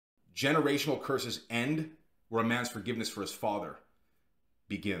Generational curses end where a man's forgiveness for his father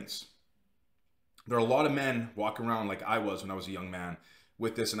begins. There are a lot of men walking around like I was when I was a young man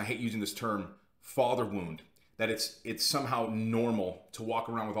with this, and I hate using this term, father wound, that it's somehow normal to walk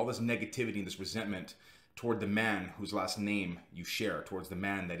around with all this negativity and this resentment toward the man whose last name you share, towards the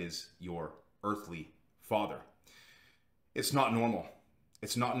man that is your earthly father. It's not normal.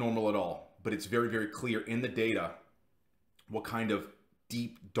 It's not normal at all, but it's very, very clear in the data what kind of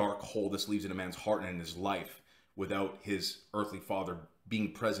deep, dark hole this leaves in a man's heart and in his life without his earthly father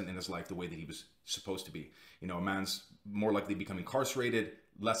being present in his life the way that he was supposed to be. You know, a man's more likely to become incarcerated,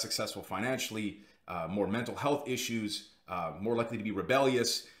 less successful financially, more mental health issues, more likely to be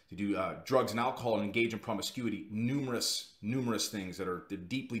rebellious, to do drugs and alcohol and engage in promiscuity, numerous things that are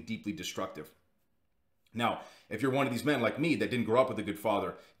deeply, deeply destructive. Now, if you're one of these men like me that didn't grow up with a good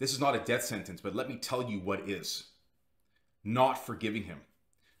father, this is not a death sentence, but let me tell you what is. Not forgiving him.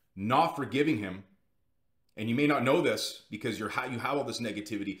 Not forgiving him, and you may not know this because you have all this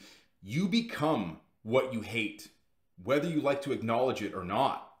negativity, you become what you hate, whether you like to acknowledge it or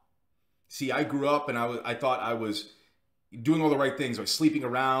not. See, I grew up and I thought I was doing all the right things. I was sleeping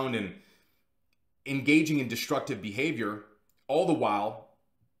around and engaging in destructive behavior, all the while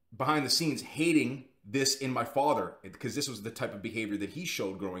behind the scenes hating this in my father, because this was the type of behavior that he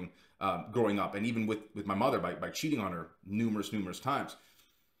showed growing up, and even with my mother by cheating on her numerous times.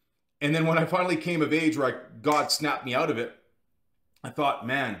 And then when I finally came of age, where God snapped me out of it, I thought,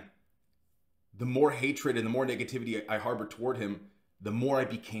 man, the more hatred and the more negativity I harbored toward him, the more I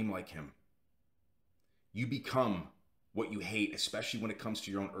became like him. You become what you hate, especially when it comes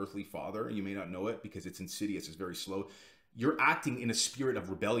to your own earthly father. You may not know it because it's insidious, it's very slow. You're acting in a spirit of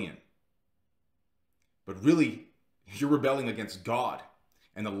rebellion. But really, you're rebelling against God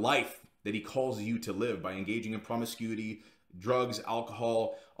and the life that he calls you to live by engaging in promiscuity, drugs,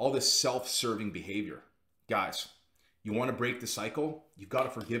 alcohol, all this self-serving behavior. Guys, you want to break the cycle? You've got to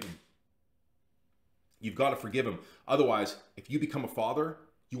forgive him. You've got to forgive him. Otherwise, if you become a father,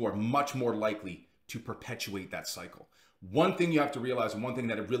 you are much more likely to perpetuate that cycle. One thing you have to realize, and one thing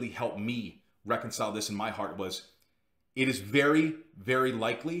that really helped me reconcile this in my heart, was it is very, very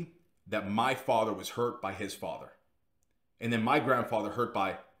likely that my father was hurt by his father. And then my grandfather hurt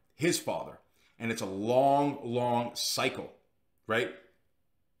by his father. And it's a long cycle, right?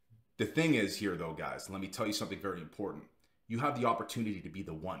 The thing is here though, guys, let me tell you something very important. You have the opportunity to be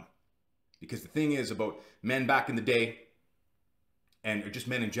the one. Because the thing is about men back in the day, and just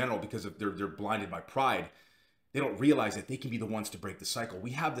men in general, because of they're blinded by pride, they don't realize that they can be the ones to break the cycle.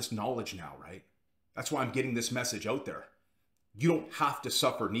 We have this knowledge now, right? That's why I'm getting this message out there. You don't have to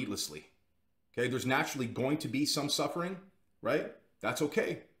suffer needlessly. Okay, there's naturally going to be some suffering, right? That's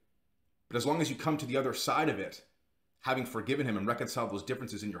okay. But as long as you come to the other side of it, having forgiven him and reconciled those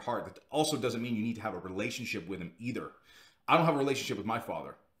differences in your heart, that also doesn't mean you need to have a relationship with him either. I don't have a relationship with my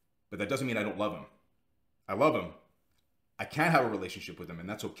father, but that doesn't mean I don't love him. I love him. I can't have a relationship with him, and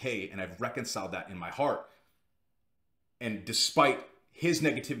that's okay. And I've reconciled that in my heart. And despite his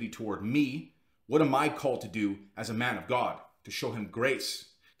negativity toward me, what am I called to do as a man of God? To show him grace.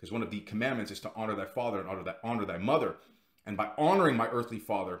 Because one of the commandments is to honor thy father and honor thy mother. And by honoring my earthly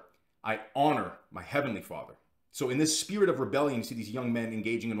father, I honor my heavenly father. So in this spirit of rebellion, you see these young men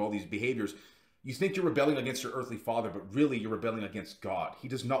engaging in all these behaviors. You think you're rebelling against your earthly father, but really you're rebelling against God. He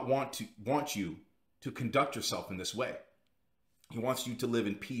does not want you to conduct yourself in this way. He wants you to live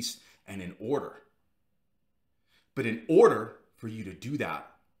in peace and in order. But in order for you to do that,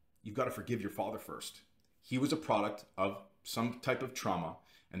 you've got to forgive your father first. He was a product of some type of trauma.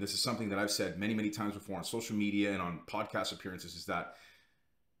 And this is something that I've said many times before on social media and on podcast appearances, is that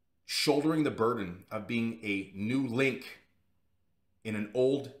shouldering the burden of being a new link in an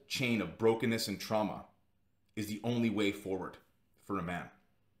old chain of brokenness and trauma is the only way forward for a man.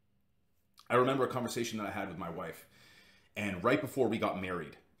 I remember a conversation that I had with my wife, and right before we got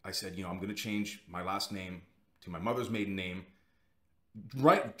married, I said, I'm going to change my last name to my mother's maiden name,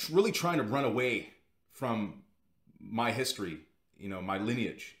 right? Really trying to run away from my history, my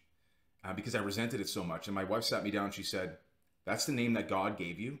lineage, because I resented it so much. And my wife sat me down and she said, that's the name that God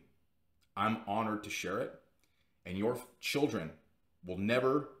gave you. I'm honored to share it. And your children will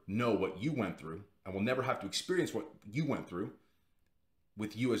never know what you went through and will never have to experience what you went through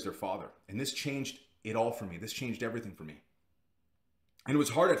with you as their father. And this changed it all for me. This changed everything for me. And it was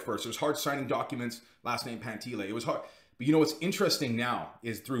hard at first. It was hard signing documents, last name Pantile. It was hard. But what's interesting now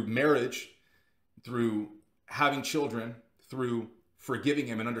is through marriage, through having children, through forgiving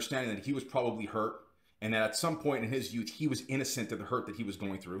him and understanding that he was probably hurt, and that at some point in his youth, he was innocent of the hurt that he was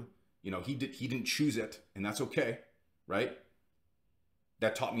going through. He didn't choose it, and that's okay, right?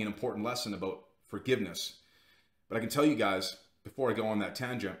 that taught me an important lesson about forgiveness. But I can tell you guys, before I go on that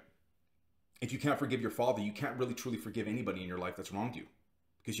tangent, if you can't forgive your father, you can't really truly forgive anybody in your life that's wronged you,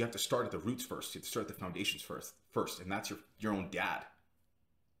 because you have to start at the roots first. You have to start at the foundations first, and that's your own dad.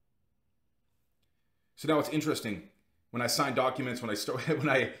 So now it's interesting. When I signed documents, when I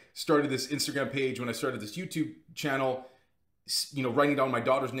started this Instagram page, when I started this YouTube channel, writing down my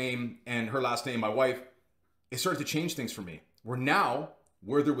daughter's name and her last name, my wife, it started to change things for me.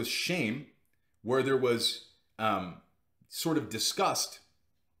 Where there was shame, where there was sort of disgust,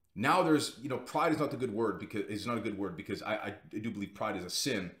 now there's, pride is not a good word because I do believe pride is a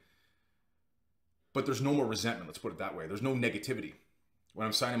sin. But there's no more resentment, let's put it that way. There's no negativity. When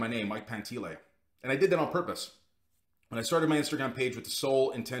I'm signing my name, Mike Pantile. And I did that on purpose. When I started my Instagram page with the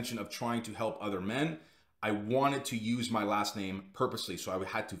sole intention of trying to help other men, I wanted to use my last name purposely. So I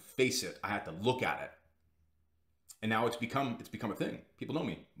had to face it. I had to look at it. And now it's become a thing. People know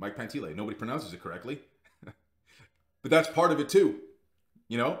me, Mike Pantile. Nobody pronounces it correctly. But that's part of it too,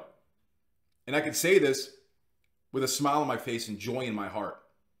 And I can say this with a smile on my face and joy in my heart,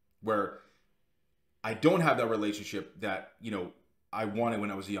 where I don't have that relationship that, I wanted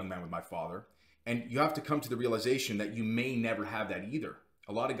when I was a young man with my father. And you have to come to the realization that you may never have that either.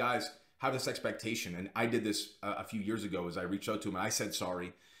 A lot of guys have this expectation. And I did this a few years ago as I reached out to him and I said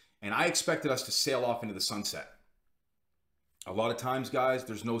sorry. And I expected us to sail off into the sunset. A lot of times, guys,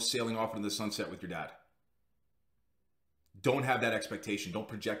 there's no sailing off into the sunset with your dad. Don't have that expectation. Don't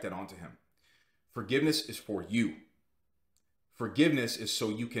project that onto him. Forgiveness is for you. Forgiveness is so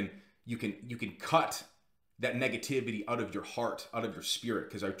you can cut that negativity out of your heart, out of your spirit,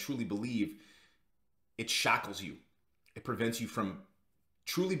 because I truly believe it shackles you. It prevents you from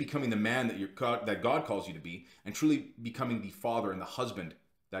truly becoming the man that God calls you to be, and truly becoming the father and the husband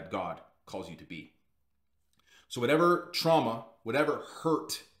that God calls you to be. So whatever trauma, whatever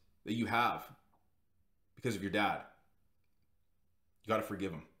hurt that you have because of your dad, you got to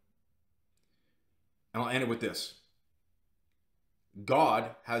forgive him. And I'll end it with this.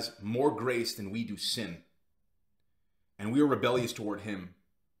 God has more grace than we do sin. And we are rebellious toward him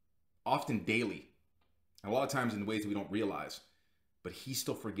often daily. And a lot of times in ways that we don't realize. But he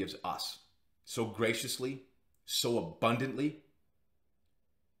still forgives us so graciously, so abundantly.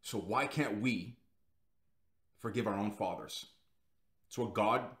 So why can't we forgive our own fathers? It's what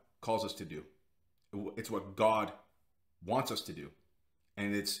God calls us to do. It's what God wants us to do.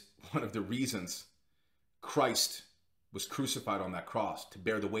 And it's one of the reasons Christ was crucified on that cross, to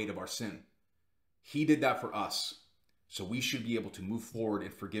bear the weight of our sin. He did that for us. So we should be able to move forward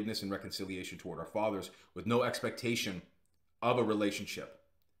in forgiveness and reconciliation toward our fathers with no expectation of a relationship,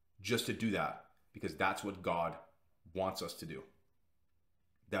 just to do that because that's what God wants us to do.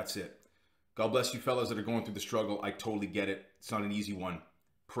 That's it. God bless you fellas that are going through the struggle. I totally get it. It's not an easy one.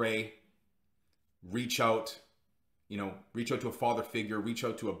 Pray, reach out to a father figure, reach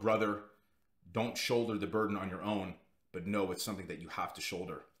out to a brother. Don't shoulder the burden on your own, but know it's something that you have to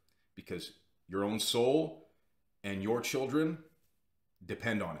shoulder because your own soul and your children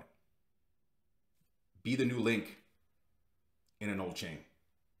depend on it. Be the new link in an old chain.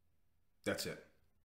 That's it.